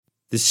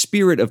The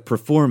spirit of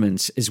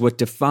performance is what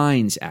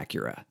defines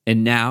Acura,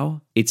 and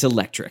now it's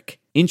electric.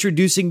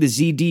 Introducing the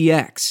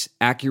ZDX,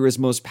 Acura's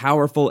most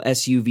powerful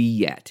SUV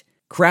yet.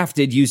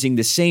 Crafted using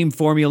the same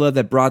formula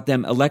that brought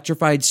them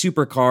electrified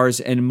supercars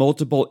and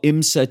multiple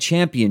IMSA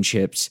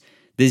championships,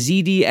 the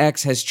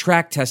ZDX has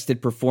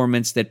track-tested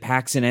performance that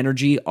packs an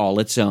energy all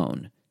its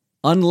own.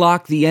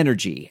 Unlock the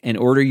energy and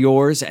order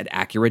yours at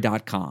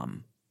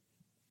Acura.com.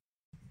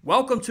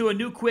 Welcome to a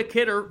new quick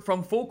hitter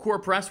from Full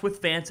Court Press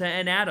with Fanta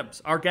and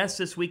Adams. Our guest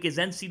this week is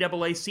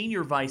NCAA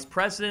Senior Vice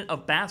President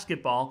of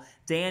Basketball,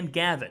 Dan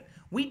Gavitt.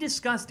 We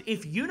discussed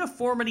if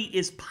uniformity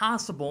is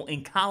possible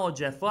in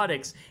college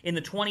athletics in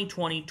the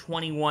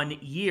 2020-21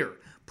 year.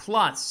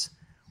 Plus,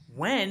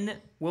 when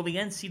will the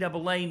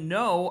NCAA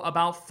know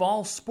about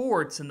fall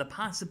sports and the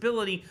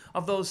possibility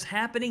of those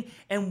happening?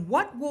 And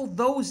what will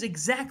those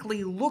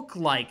exactly look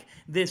like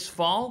this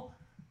fall?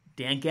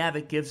 Dan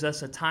Gavitt gives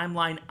us a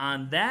timeline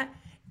on that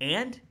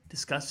and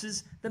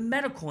discusses the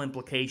medical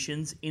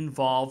implications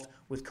involved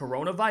with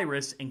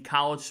coronavirus in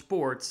college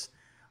sports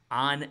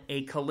on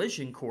a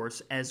collision course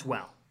as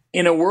well.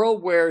 In a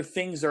world where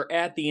things are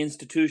at the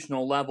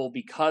institutional level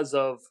because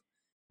of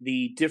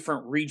the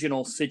different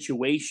regional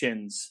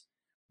situations,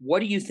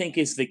 what do you think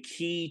is the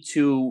key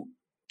to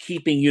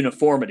keeping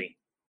uniformity?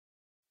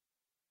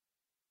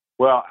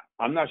 Well,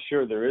 I'm not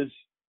sure there is,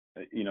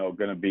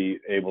 going to be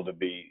able to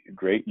be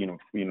great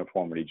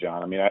uniformity,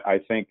 John. I mean, I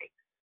think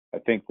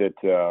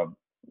that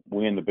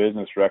we in the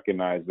business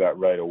recognize that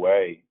right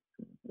away,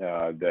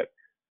 that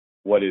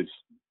what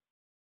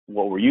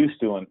we're used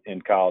to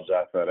in college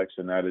athletics,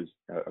 and that is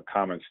a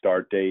common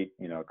start date,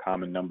 a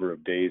common number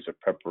of days of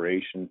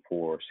preparation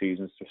for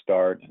seasons to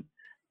start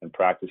and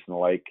practice and the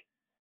like,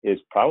 is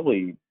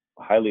probably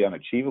highly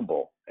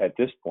unachievable at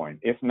this point,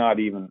 if not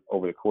even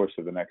over the course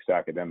of the next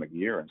academic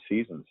year and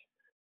seasons.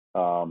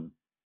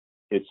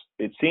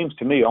 It seems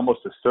to me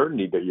almost a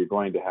certainty that you're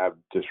going to have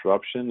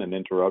disruption and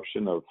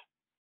interruption of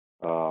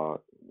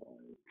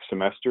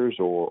semesters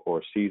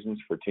or seasons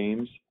for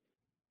teams,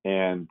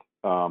 and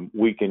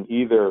we can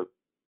either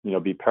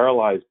be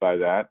paralyzed by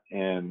that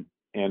and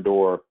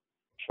or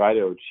try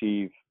to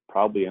achieve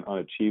probably an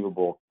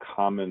unachievable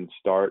common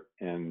start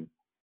and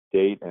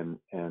date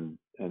and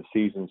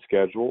season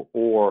schedule,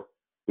 or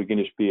we can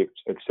just be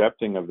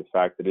accepting of the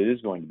fact that it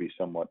is going to be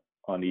somewhat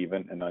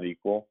uneven and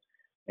unequal,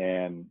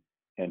 and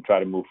try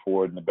to move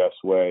forward in the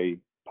best way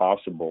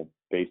possible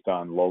based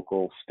on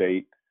local,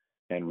 state,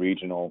 and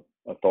regional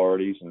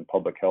authorities and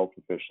public health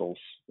officials'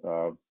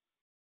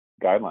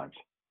 guidelines.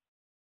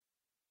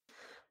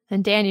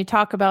 And Dan, you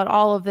talk about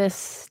all of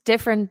this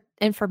different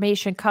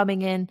information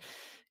coming in,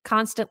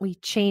 constantly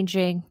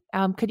changing.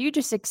 Could you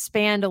just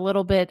expand a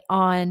little bit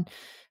on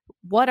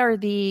what are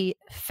the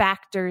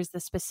factors, the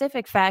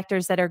specific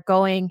factors that are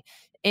going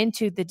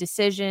into the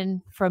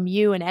decision from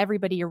you and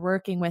everybody you're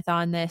working with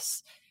on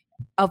this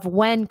of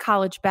when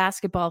college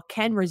basketball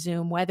can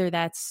resume, whether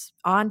that's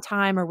on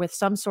time or with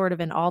some sort of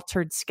an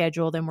altered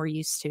schedule than we're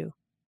used to?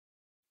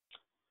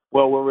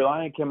 Well, we're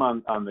relying, Kim,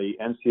 on the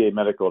NCAA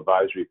Medical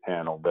Advisory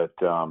Panel that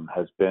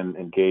has been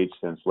engaged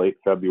since late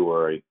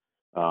February,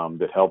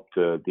 that helped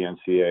the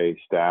NCAA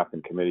staff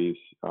and committees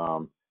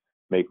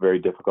make very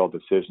difficult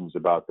decisions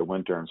about the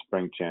winter and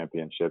spring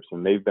championships.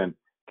 And they've been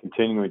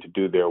continuing to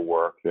do their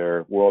work.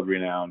 They're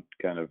world-renowned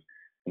kind of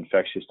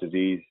infectious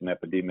disease and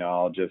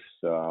epidemiologists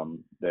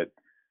that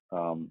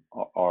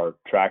are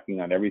tracking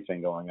on everything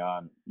going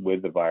on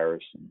with the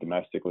virus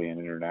domestically and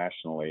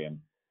internationally.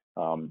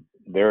 And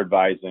they're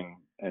advising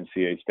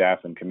NCAA staff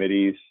and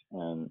committees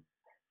and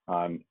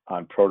on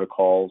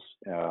protocols.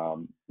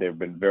 They've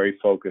been very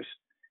focused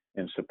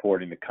in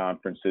supporting the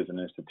conferences and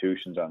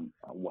institutions on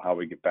how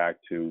we get back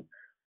to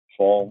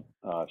fall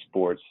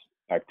sports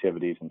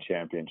activities and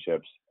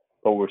championships.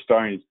 But we're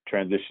starting to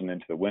transition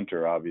into the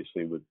winter,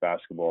 obviously, with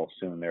basketball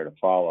soon there to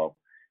follow.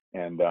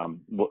 And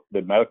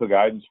the medical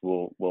guidance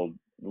will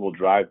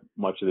drive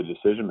much of the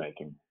decision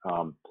making.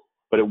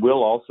 But it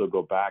will also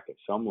go back at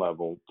some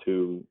level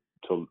to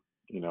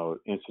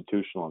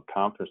institutional and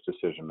conference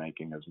decision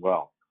making as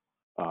well,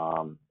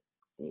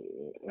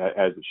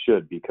 as it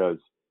should, because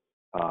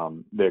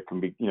there can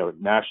be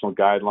national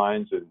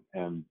guidelines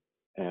and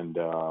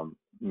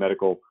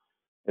medical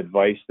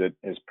advice that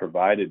is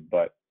provided,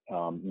 but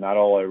not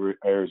all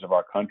areas of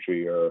our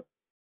country are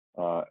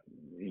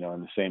in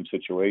the same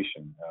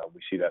situation.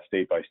 We see that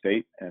state by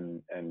state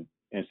and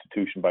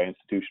institution by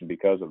institution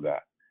because of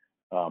that.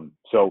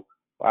 So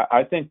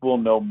I think we'll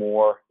know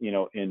more,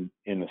 in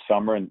the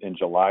summer, in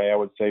July, I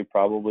would say,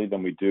 probably,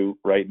 than we do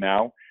right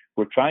now.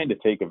 We're trying to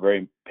take a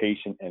very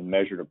patient and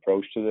measured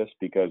approach to this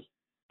because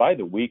by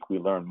the week we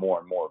learn more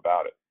and more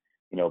about it,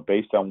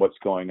 based on what's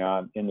going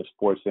on in the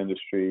sports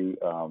industry,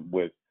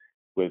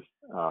 with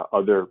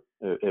other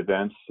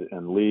events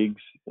and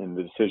leagues and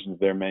the decisions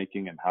they're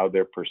making and how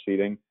they're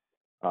proceeding.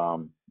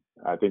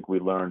 I think we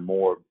learn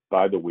more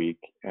by the week,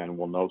 and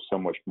we'll know so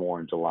much more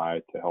in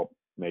July to help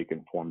make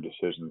informed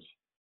decisions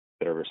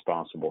that are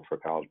responsible for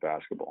college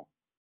basketball.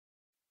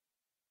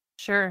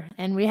 Sure.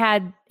 And we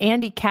had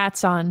Andy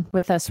Katz on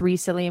with us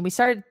recently, and we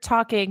started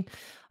talking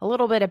a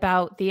little bit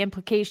about the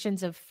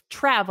implications of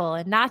travel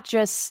and not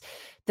just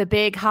the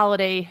big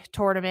holiday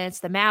tournaments,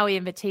 the Maui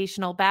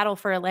Invitational, Battle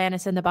for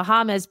Atlantis in the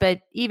Bahamas,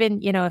 but even,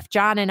 if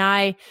John and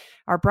I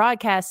are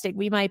broadcasting,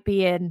 we might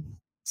be in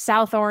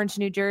South Orange,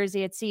 New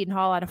Jersey at Seton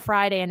Hall on a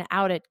Friday and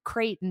out at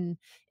Creighton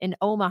in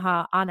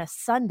Omaha on a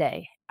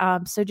Sunday.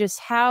 So just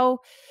how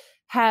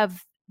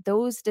have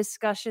those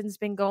discussions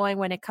been going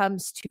when it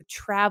comes to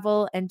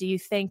travel? And do you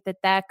think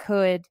that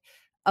could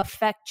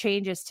affect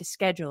changes to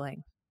scheduling?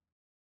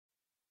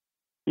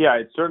 Yeah,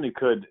 it certainly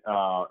could,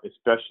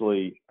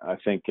 especially I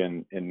think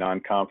in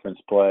non-conference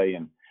play,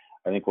 and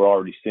I think we're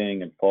already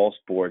seeing in fall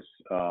sports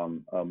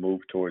a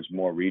move towards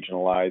more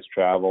regionalized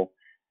travel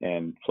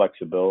and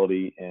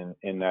flexibility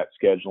in that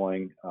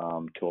scheduling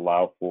to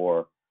allow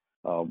for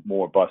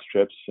more bus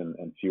trips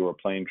and fewer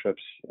plane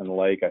trips and the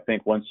like. I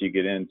think once you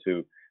get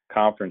into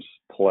conference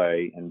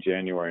play in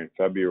January and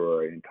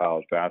February in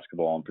college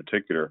basketball in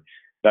particular,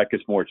 that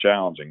gets more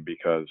challenging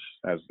because,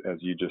 as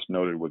you just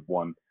noted with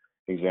one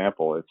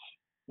example, it's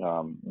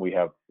we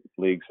have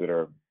leagues that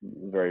are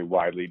very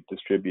widely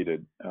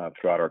distributed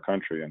throughout our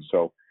country, and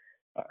so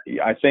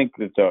I think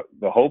that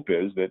the hope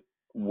is that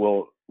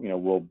we'll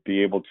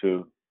be able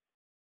to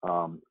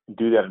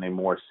do that in a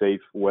more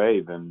safe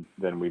way than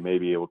we may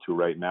be able to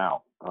right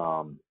now.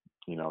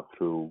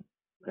 Through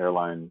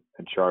airline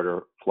and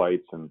charter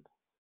flights, and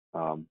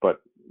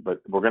but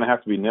we're going to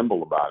have to be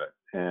nimble about it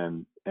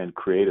and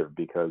creative,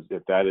 because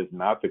if that is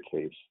not the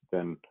case,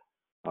 then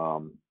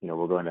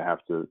we're going to have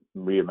to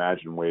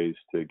reimagine ways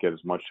to get as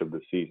much of the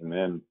season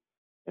in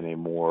a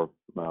more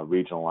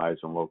regionalized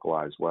and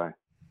localized way.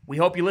 We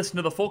hope you listen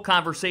to the full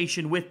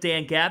conversation with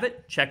Dan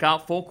Gavitt. Check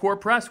out Full Court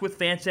Press with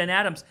Fanta and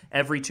Adams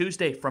every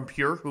Tuesday from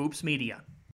Pure Hoops Media.